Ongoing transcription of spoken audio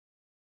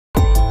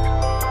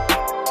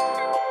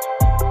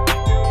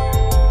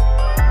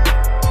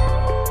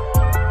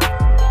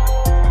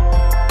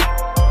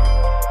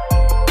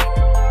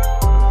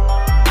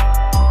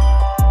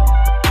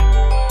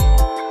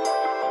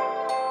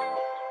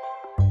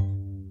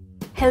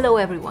Hello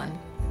everyone,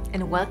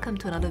 and welcome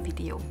to another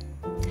video.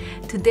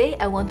 Today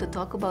I want to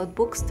talk about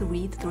books to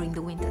read during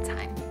the winter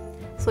time.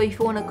 So if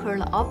you want to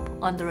curl up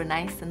under a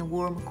nice and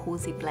warm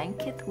cozy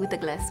blanket with a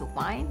glass of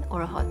wine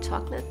or a hot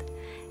chocolate,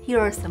 here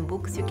are some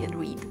books you can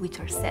read which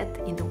are set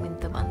in the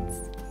winter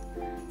months.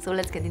 So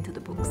let's get into the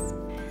books.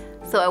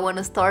 So I want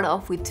to start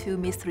off with two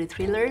mystery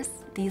thrillers.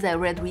 These I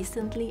read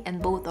recently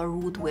and both are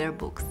Ruth Ware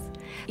books,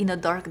 In a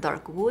Dark,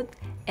 Dark Wood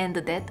and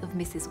The Death of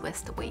Mrs.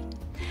 Westaway.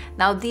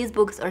 Now these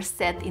books are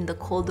set in the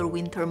colder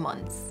winter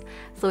months,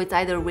 so it's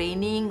either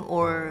raining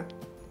or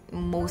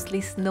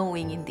mostly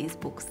snowing in these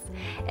books,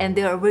 and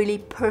they are really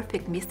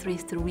perfect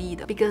mysteries to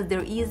read because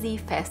they're easy,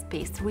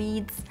 fast-paced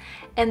reads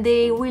and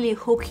they really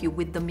hook you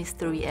with the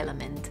mystery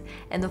element,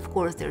 and of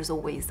course there's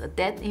always a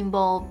death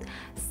involved,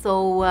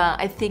 so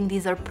I think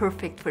these are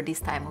perfect for this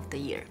time of the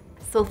year.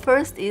 So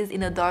first is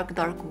In a Dark,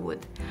 Dark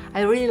Wood.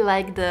 I really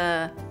like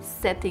the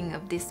setting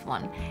of this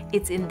one.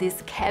 It's in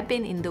this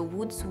cabin in the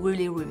woods,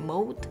 really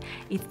remote.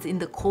 It's in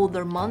the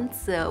colder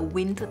months,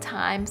 winter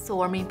time, so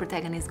our main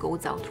protagonist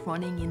goes out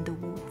running in the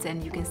woods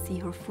and you can see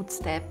her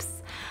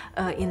footsteps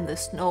in the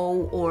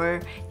snow,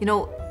 or you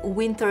know,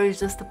 winter is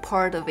just a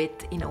part of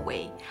it in a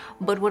way.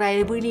 But what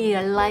I really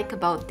like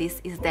about this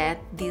is that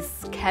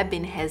this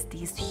cabin has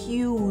these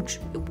huge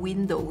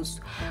windows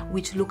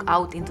which look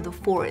out into the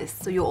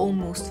forest, so you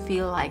almost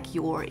feel like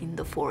you're in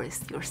the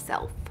forest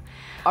yourself.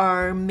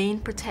 Our main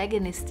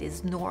protagonist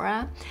is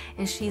Nora,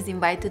 and she's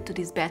invited to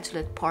this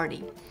bachelorette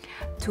party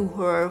to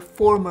her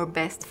former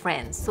best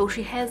friend. So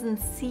she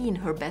hasn't seen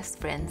her best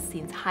friend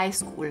since high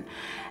school,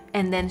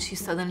 and then she's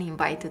suddenly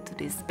invited to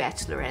this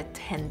bachelorette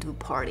hen-do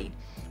party.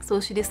 So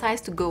she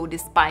decides to go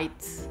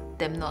despite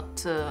them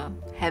not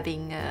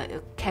having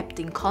kept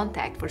in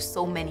contact for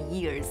so many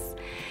years.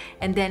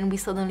 And then we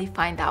suddenly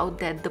find out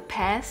that the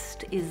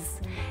past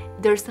is,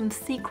 there's some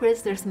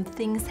secrets, there's some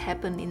things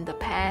happen in the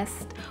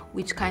past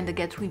which kind of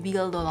get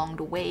revealed along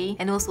the way,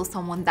 and also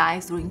someone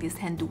dies during this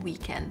hen-do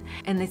weekend,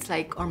 and it's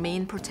like our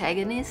main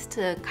protagonist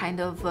kind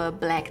of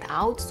blacked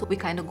out, so we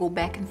kind of go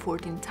back and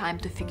forth in time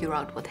to figure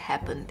out what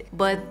happened.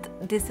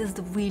 But this is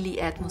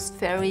really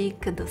atmospheric,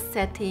 the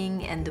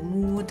setting and the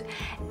mood,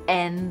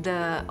 and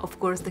of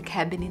course the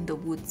cabin in the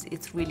woods,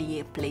 it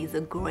really plays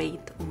a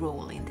great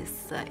role in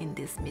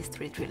this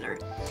mystery thriller.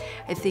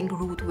 I think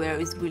Ruth Ware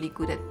is really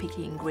good at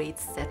picking great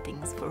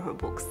settings for her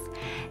books.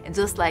 And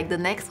just like the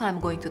next one I'm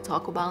going to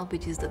talk about,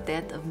 which is The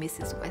Death of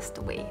Mrs.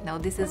 Westaway. Now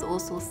this is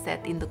also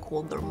set in the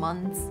colder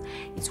months.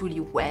 It's really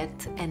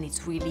wet and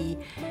it's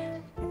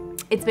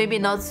maybe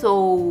not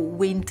so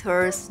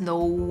winter,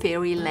 snow,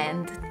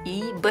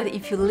 fairyland-y, but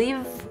if you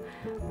live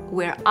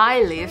where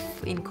I live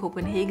in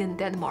Copenhagen,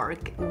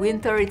 Denmark,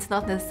 winter, it's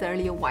not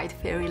necessarily a white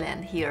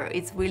fairyland here.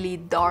 It's really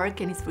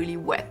dark and it's really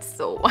wet,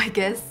 so I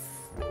guess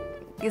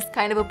it's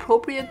kind of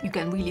appropriate. You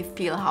can really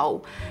feel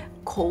how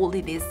cold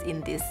it is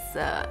in this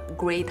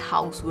great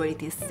house where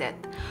it is set.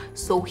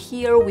 So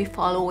here we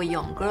follow a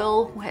young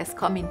girl who has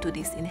come into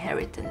this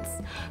inheritance.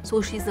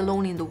 So she's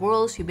alone in the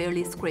world, she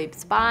barely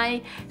scrapes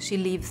by. She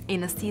lives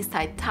in a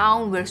seaside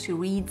town where she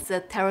reads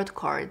tarot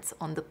cards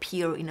on the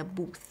pier in a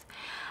booth.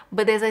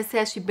 But as I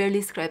said, she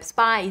barely scrapes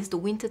by. It's the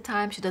winter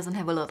time, she doesn't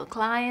have a lot of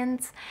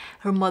clients,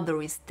 her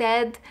mother is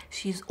dead,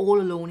 she's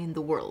all alone in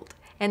the world.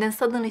 And then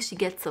suddenly she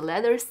gets a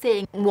letter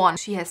saying, one,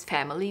 she has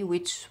family,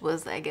 which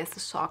was, I guess,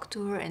 a shock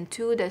to her, and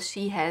two, that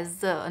she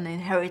has an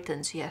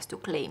inheritance she has to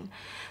claim.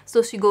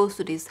 So she goes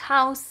to this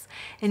house,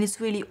 and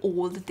it's really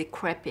old,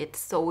 decrepit,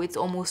 so it's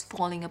almost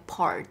falling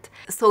apart.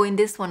 So in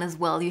this one as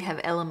well, you have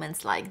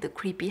elements like the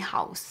creepy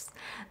house,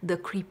 the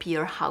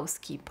creepier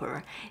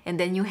housekeeper, and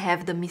then you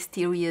have the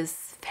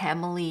mysterious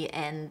family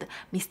and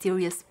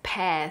mysterious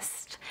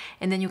past,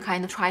 and then you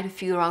kind of try to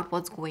figure out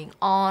what's going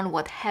on,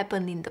 what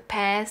happened in the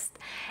past.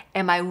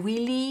 Am I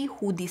really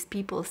who these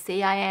people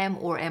say I am,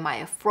 or am I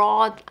a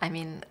fraud? I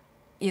mean,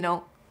 you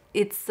know,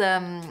 it's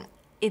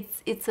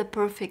a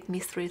perfect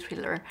mystery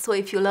thriller. So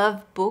if you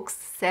love books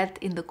set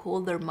in the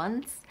colder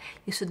months,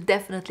 you should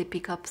definitely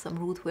pick up some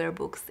Ruth Ware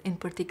books, in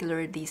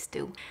particular these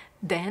two.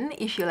 Then,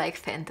 if you like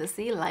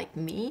fantasy like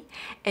me,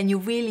 and you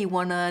really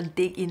wanna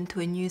dig into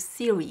a new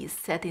series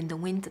set in the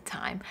winter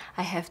time,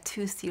 I have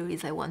two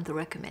series I want to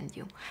recommend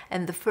you.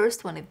 And the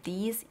first one of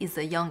these is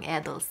a young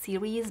adult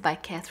series by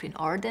Katherine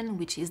Arden,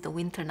 which is the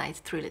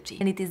Winternight Trilogy.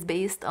 And it is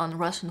based on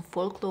Russian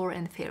folklore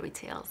and fairy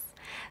tales.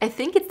 I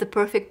think it's the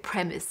perfect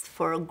premise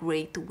for a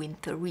great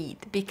winter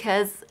read,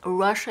 because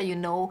Russia, you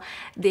know,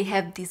 they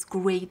have these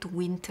great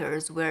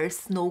winters where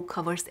snow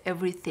covers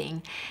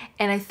everything,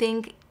 and I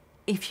think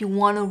if you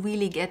want to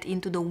really get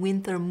into the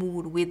winter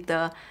mood with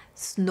the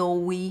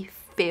snowy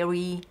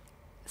fairy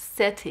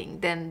setting,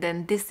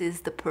 then this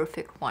is the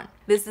perfect one.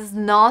 This is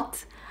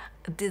not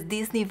the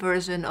Disney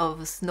version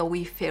of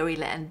snowy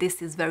fairyland.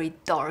 This is very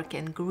dark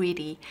and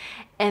gritty,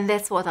 and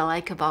that's what I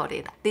like about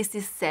it. This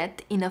is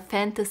set in a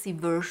fantasy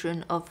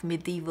version of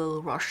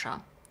medieval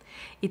Russia.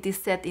 It is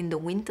set in the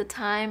winter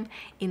time.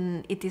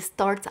 It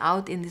starts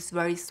out in this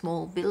very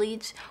small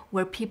village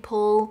where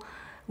people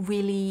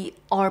really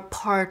are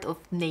part of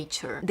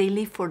nature. They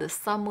live for the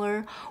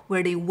summer,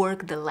 where they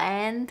work the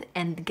land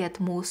and get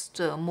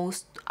most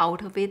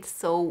out of it.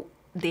 So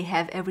they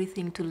have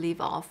everything to live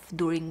off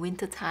during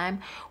winter time,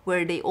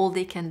 where all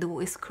they can do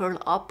is curl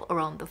up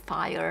around the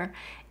fire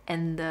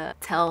and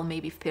tell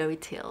maybe fairy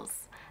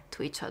tales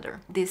to each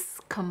other.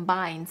 This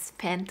combines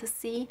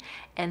fantasy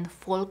and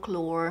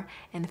folklore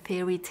and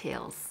fairy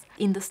tales.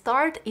 In the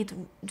start, it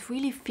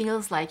really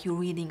feels like you're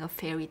reading a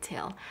fairy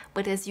tale,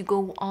 but as you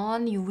go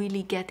on, you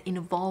really get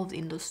involved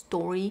in the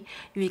story,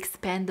 you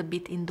expand a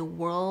bit in the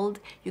world,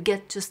 you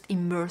get just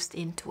immersed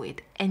into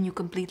it, and you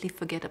completely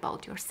forget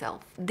about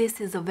yourself. This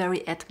is a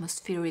very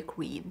atmospheric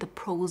read. The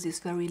prose is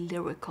very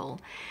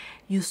lyrical.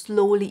 You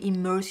slowly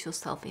immerse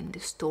yourself in the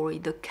story.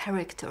 The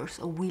characters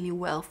are really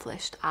well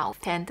fleshed out.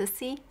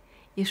 Fantasy,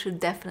 you should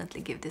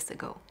definitely give this a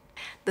go.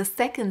 The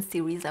second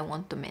series I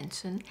want to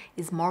mention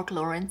is Mark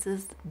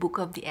Lawrence's Book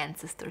of the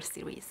Ancestors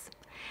series.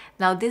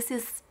 Now this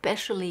is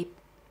especially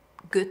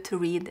good to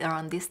read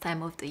around this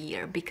time of the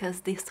year, because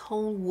this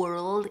whole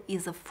world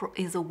is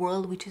a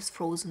world which is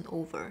frozen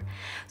over.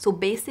 So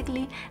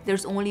basically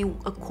there's only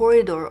a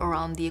corridor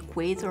around the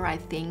equator, I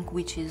think,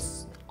 which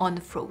is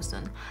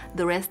unfrozen.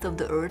 The rest of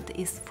the earth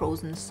is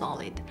frozen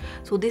solid.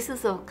 So this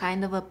is a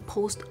kind of a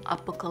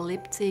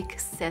post-apocalyptic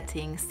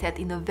setting set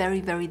in a very,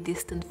 very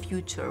distant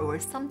future, where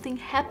something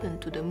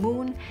happened to the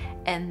moon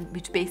and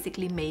which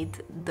basically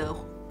made the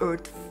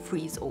earth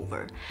freeze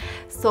over.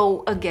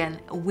 So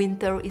again,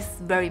 winter is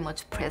very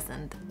much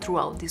present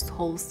throughout this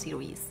whole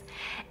series,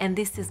 and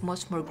this is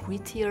much more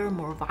grittier,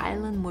 more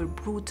violent, more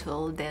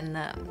brutal than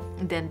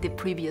the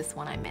previous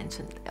one I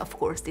mentioned. Of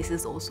course, this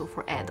is also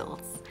for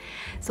adults.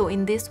 So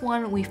in this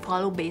one, we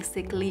follow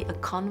basically a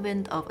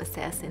convent of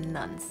assassin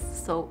nuns.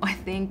 So I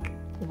think,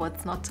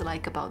 what's not to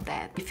like about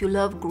that? If you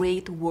love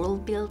great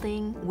world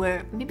building,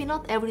 where maybe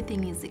not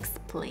everything is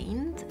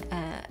explained,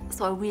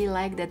 so I really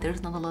like that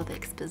there's not a lot of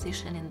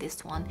exposition in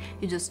this one.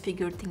 You just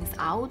figure things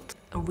out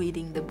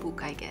reading the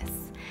book, I guess.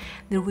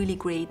 They're really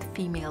great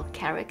female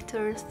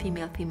characters,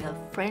 female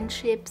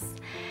friendships.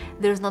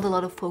 There's not a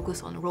lot of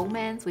focus on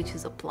romance, which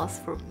is a plus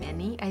for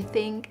many, I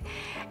think.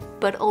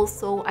 But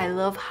also I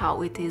love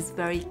how it is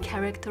very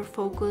character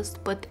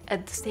focused, but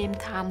at the same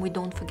time we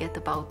don't forget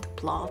about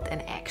plot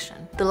and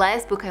action. The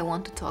last book I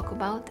want to talk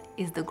about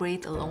is The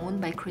Great Alone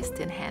by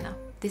Kristin.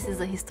 This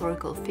is a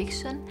historical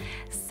fiction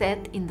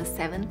set in the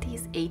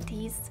 70s,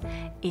 80s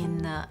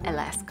in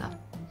Alaska.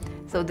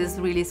 So this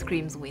really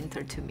screams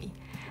winter to me.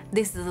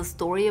 This is a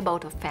story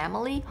about a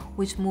family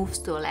which moves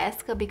to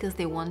Alaska because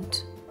they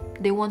want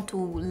to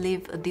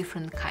live a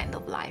different kind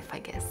of life, I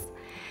guess.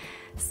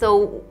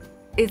 So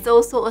it's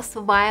also a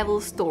survival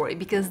story,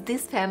 because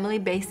this family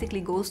basically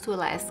goes to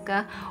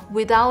Alaska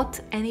without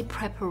any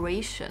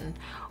preparation,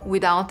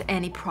 without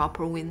any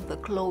proper winter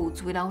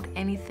clothes, without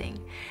anything.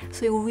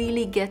 So you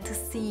really get to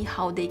see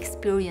how they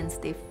experience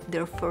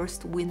their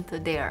first winter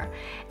there.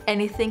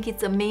 And I think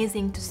it's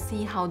amazing to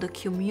see how the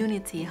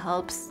community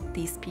helps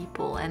these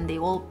people, and they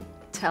all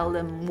tell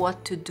them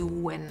what to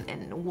do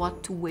and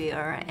what to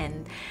wear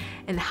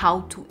and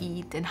how to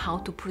eat and how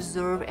to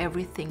preserve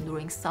everything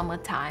during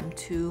summertime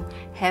to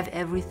have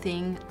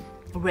everything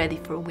ready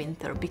for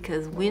winter,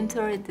 because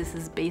winter, this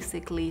is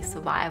basically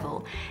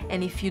survival,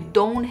 and if you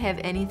don't have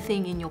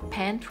anything in your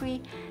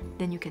pantry,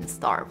 then you can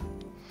starve.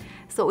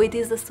 So it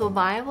is a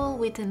survival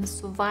within a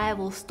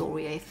survival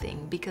story, I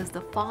think, because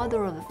the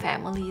father of the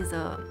family is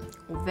a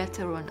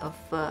veteran of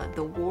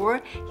the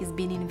war. He's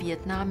been in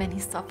Vietnam and he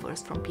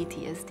suffers from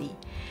PTSD.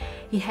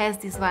 He has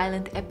these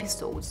violent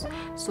episodes,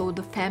 so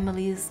the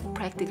family is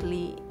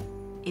practically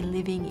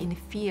living in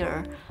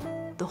fear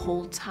the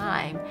whole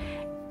time,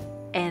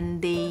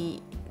 and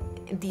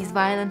these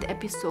violent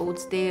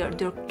episodes, they're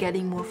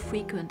getting more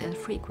frequent and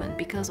frequent,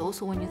 because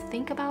also when you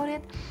think about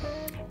it,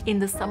 in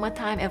the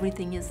summertime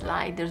everything is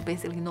light, there's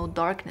basically no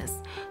darkness.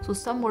 So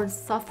someone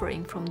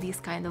suffering from this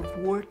kind of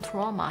war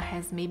trauma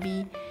has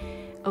maybe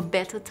a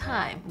better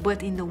time.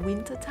 But in the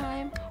winter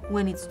time,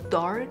 when it's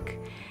dark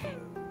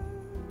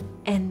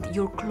and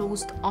you're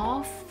closed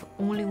off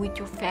only with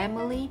your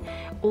family,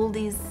 all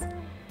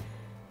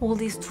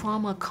these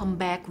trauma come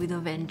back with a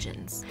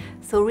vengeance.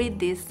 So read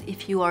this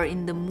if you are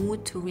in the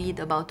mood to read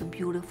about a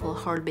beautiful,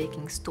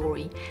 heartbreaking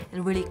story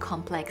and really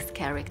complex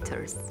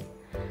characters.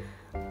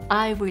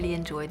 I really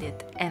enjoyed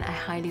it and I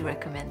highly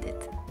recommend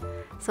it.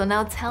 So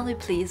now tell me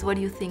please, what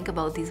do you think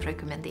about these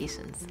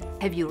recommendations?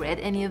 Have you read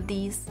any of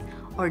these?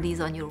 Or are these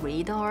on your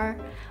radar?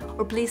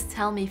 Or please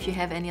tell me if you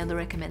have any other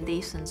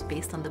recommendations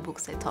based on the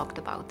books I talked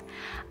about.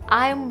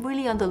 I'm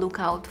really on the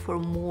lookout for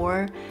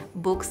more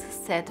books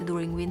set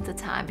during winter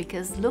time,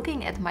 because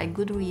looking at my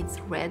Goodreads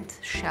read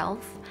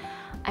shelf,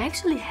 I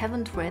actually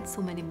haven't read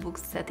so many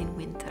books set in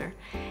winter.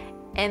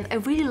 And I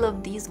really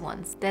love these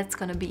ones. That's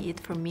gonna be it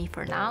from me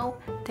for now.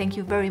 Thank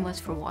you very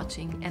much for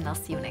watching, and I'll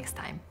see you next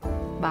time.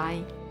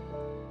 Bye!